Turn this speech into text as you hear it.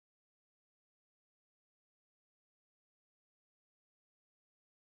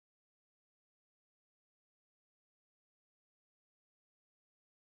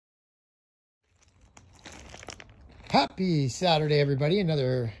Happy Saturday, everybody.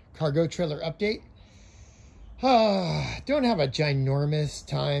 Another cargo trailer update. Don't have a ginormous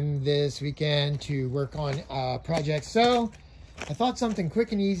time this weekend to work on projects, so I thought something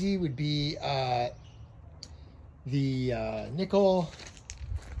quick and easy would be the nickel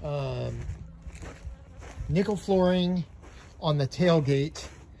flooring on the tailgate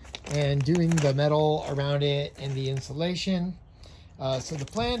and doing the metal around it and the insulation. So the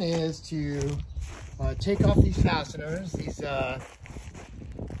plan is to take off these fasteners,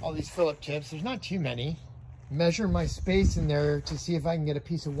 all these Phillip tips. There's not too many. Measure my space in there to see if I can get a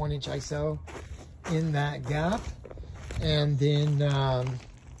piece of 1-inch ISO in that gap, and then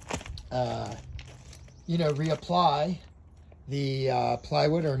reapply the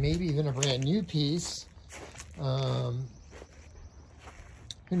plywood, or maybe even a brand new piece. Who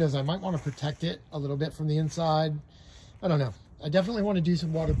knows, I might want to protect it a little bit from the inside. I don't know. I definitely want to do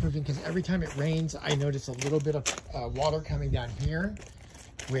some waterproofing, because every time it rains, I notice a little bit of water coming down here,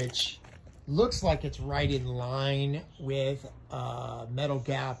 which looks like it's right in line with a metal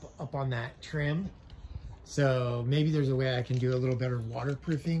gap up on that trim. So maybe there's a way I can do a little better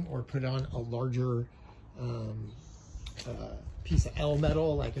waterproofing, or put on a larger piece of L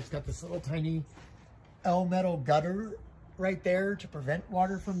metal. Like, it's got this little tiny L metal gutter right there to prevent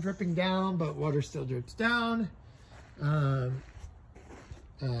water from dripping down, but water still drips down.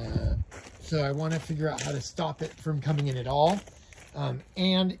 So I want to figure out how to stop it from coming in at all,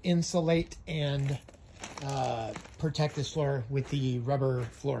 and insulate and protect this floor with the rubber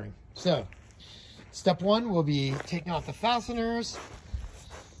flooring. So step one will be taking off the fasteners,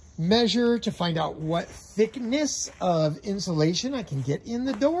 measure to find out what thickness of insulation I can get in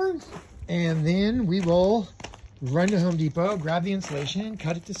the door, and then we will run to Home Depot, grab the insulation,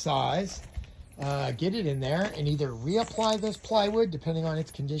 cut it to size, get it in there, and either reapply this plywood depending on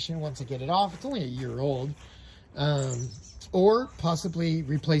its condition once I get it off. It's only a year old. Or possibly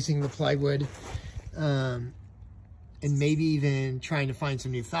replacing the plywood, and maybe even trying to find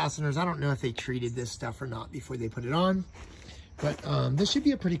some new fasteners. I don't know if they treated this stuff or not before they put it on, but this should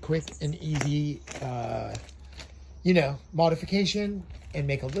be a pretty quick and easy modification, and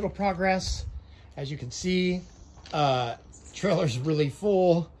make a little progress. As you can see, trailer's really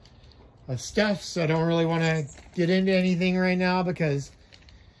full of stuff, so I don't really want to get into anything right now, because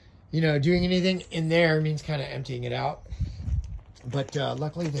doing anything in there means kind of emptying it out. But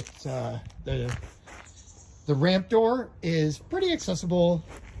luckily that the ramp door is pretty accessible,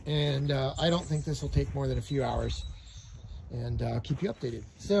 and I don't think this will take more than a few hours, and I'll keep you updated.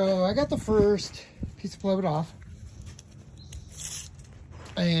 So I got the first piece of plywood off,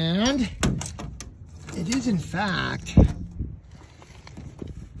 and it is in fact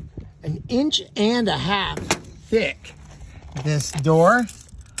 1.5 inches thick, this door.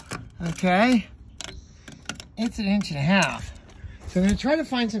 Okay, it's 1.5 inches. So I'm going to try to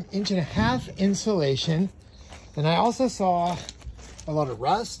find some 1.5 inch insulation. And I also saw a lot of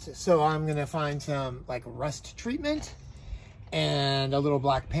rust, so I'm going to find some like rust treatment and a little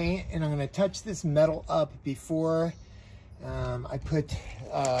black paint, and I'm going to touch this metal up before I put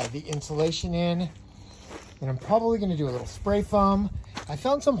the insulation in. And I'm probably going to do a little spray foam. I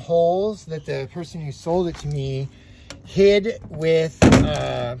found some holes that the person who sold it to me hid with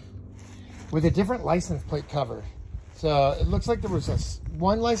a different license plate cover. So it looks like there was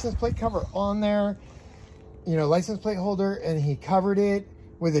one license plate cover on there, license plate holder, and he covered it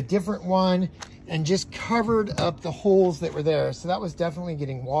with a different one and just covered up the holes that were there. So that was definitely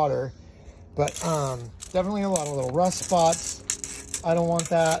getting water, but definitely a lot of little rust spots. I don't want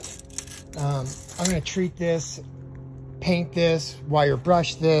that. I'm going to treat this, paint this, wire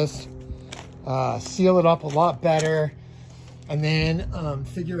brush this, seal it up a lot better, and then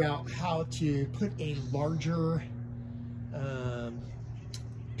figure out how to put a larger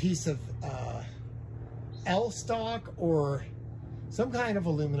piece of L stock or some kind of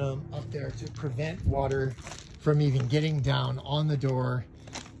aluminum up there to prevent water from even getting down on the door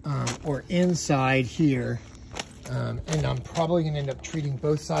or inside here. And I'm probably going to end up treating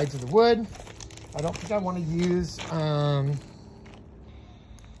both sides of the wood. I don't think I want to use, I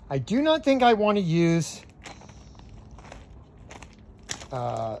do not think I want to use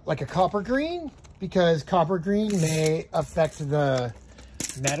like a copper green, because copper green may affect the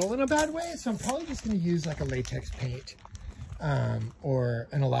metal in a bad way. So I'm probably just going to use like a latex paint or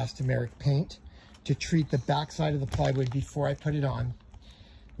an elastomeric paint to treat the back side of the plywood before I put it on.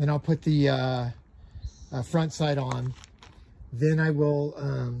 Then I'll put the front side on. Then I will,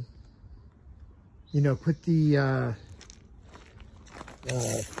 put the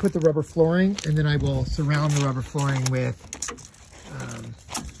rubber flooring, and then I will surround the rubber flooring with,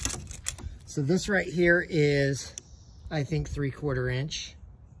 so this right here is I think 3/4 inch.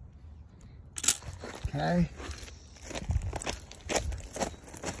 Okay.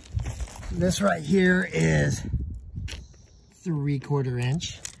 This right here is 3/4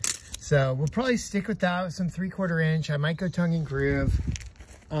 inch. So we'll probably stick with that with some 3/4 inch. I might go tongue and groove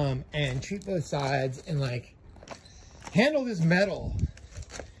and treat both sides and like handle this metal,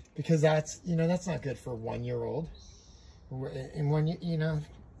 because that's, you know, that's not good for a 1-year-old. And when you know,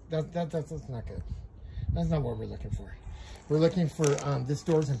 that's not good. That's not what we're looking for. We're looking for, this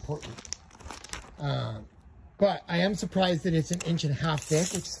door is important. But I am surprised that it's 1.5 inches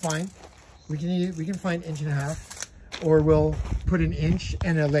thick, which is fine. We can find 1.5 inches, or we'll put 1 inch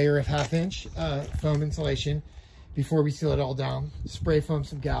and a layer of 1/2 inch foam insulation before we seal it all down. Spray foam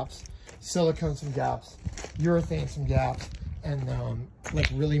some gaps, silicone some gaps, urethane some gaps, and like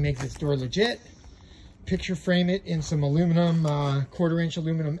really make this door legit. Picture frame it in some aluminum, 1/4 inch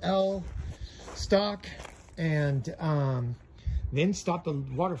aluminum L stock, and then stop the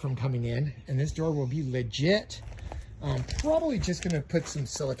water from coming in, and this door will be legit. Probably just gonna put some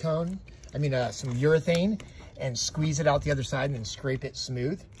silicone, some urethane, and squeeze it out the other side and then scrape it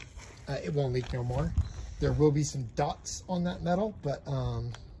smooth. It won't leak no more. There will be some dots on that metal, but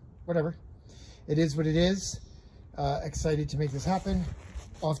whatever. It is what it is. Excited to make this happen.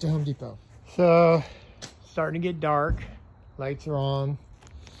 Off to Home Depot. So, starting to get dark. Lights are on.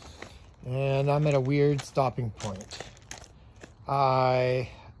 And I'm at a weird stopping point. I,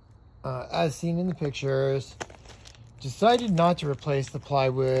 as seen in the pictures, decided not to replace the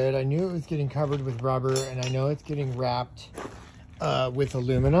plywood. I knew it was getting covered with rubber, and I know it's getting wrapped with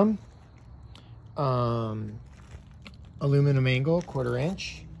aluminum. Aluminum angle, 1/4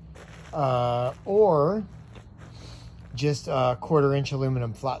 inch. Or just a 1/4 inch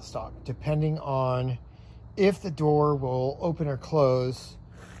aluminum flat stock, depending on if the door will open or close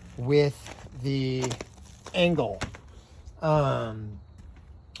with the angle.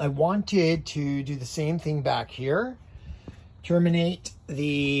 I wanted to do the same thing back here. Terminate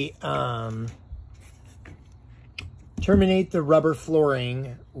the rubber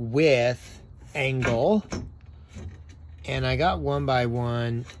flooring with angle. And I got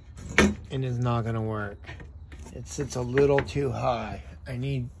 1x1 and it's not gonna work. It sits a little too high. I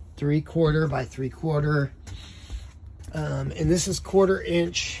need 3/4 by 3/4. And this is 1/4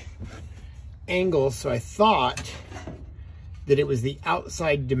 inch angle, so I thought that it was the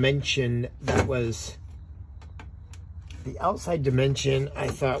outside dimension that was the outside dimension. I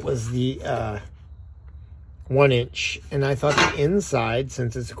thought was the 1 inch, and I thought the inside,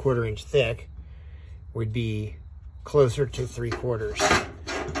 since it's a 1/4 inch thick, would be closer to 3/4.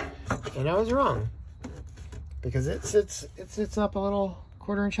 And I was wrong, because it sits up a little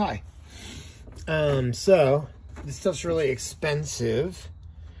 1/4 inch high. So this stuff's really expensive,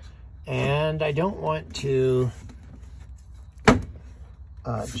 and I don't want to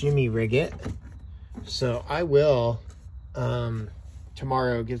jimmy rig it. So I will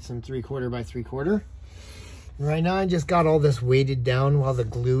tomorrow get some 3/4 by 3/4. Right now I just got all this weighted down while the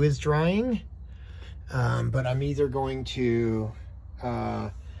glue is drying. But I'm either going to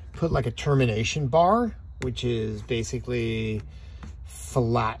put like a termination bar, which is basically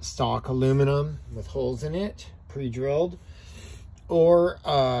flat stock aluminum with holes in it, pre-drilled, or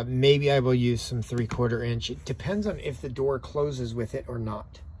maybe I will use some 3/4 inch. It depends on if the door closes with it or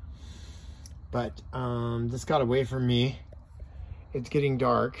not. But this got away from me. It's getting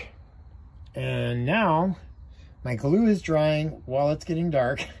dark, and now my glue is drying while it's getting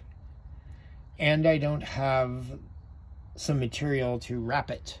dark, and I don't have some material to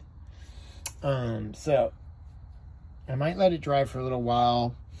wrap it. So I might let it dry for a little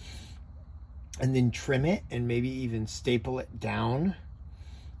while and then trim it and maybe even staple it down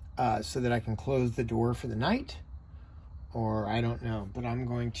so that I can close the door for the night, or I don't know. But I'm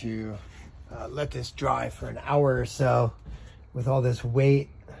going to let this dry for an hour or so with all this weight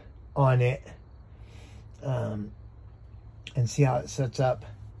on it, and see how it sets up.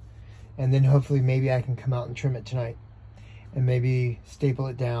 And then hopefully maybe I can come out and trim it tonight and maybe staple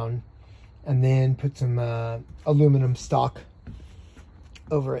it down and then put some aluminum stock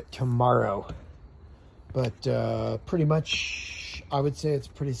over it tomorrow. But pretty much I would say it's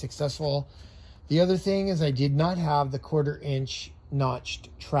pretty successful. The other thing is I did not have the 1/4 inch notched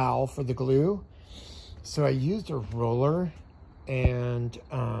trowel for the glue, so I used a roller, and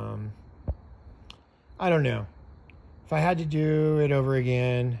I don't know if I had to do it over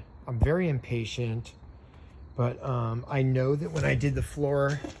again. I'm very impatient, but I know that when I did the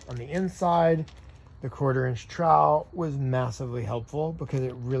floor on the inside, the 1/4 inch trowel was massively helpful, because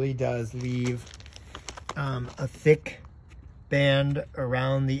it really does leave a thick band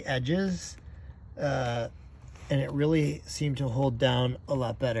around the edges, and it really seemed to hold down a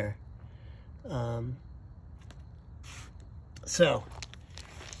lot better. So,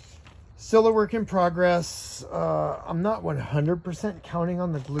 still a work in progress. I'm not 100% counting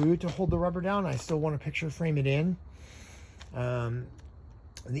on the glue to hold the rubber down. I still want to picture frame it in.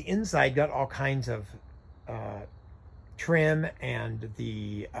 The inside got all kinds of trim, and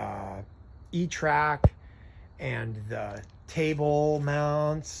the E-track and the table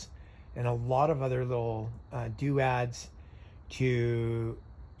mounts and a lot of other little doodads to,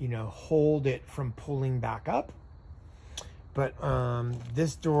 you know, hold it from pulling back up. But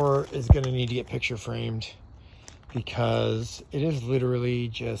this door is going to need to get picture framed because it is literally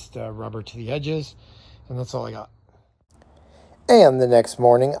just rubber to the edges, and that's all I got. And the next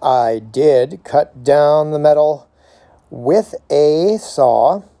morning I did cut down the metal with a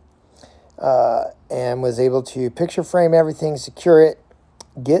saw and was able to picture frame everything, secure it,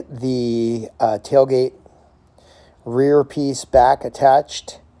 get the tailgate rear piece back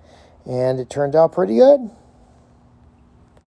attached, and it turned out pretty good.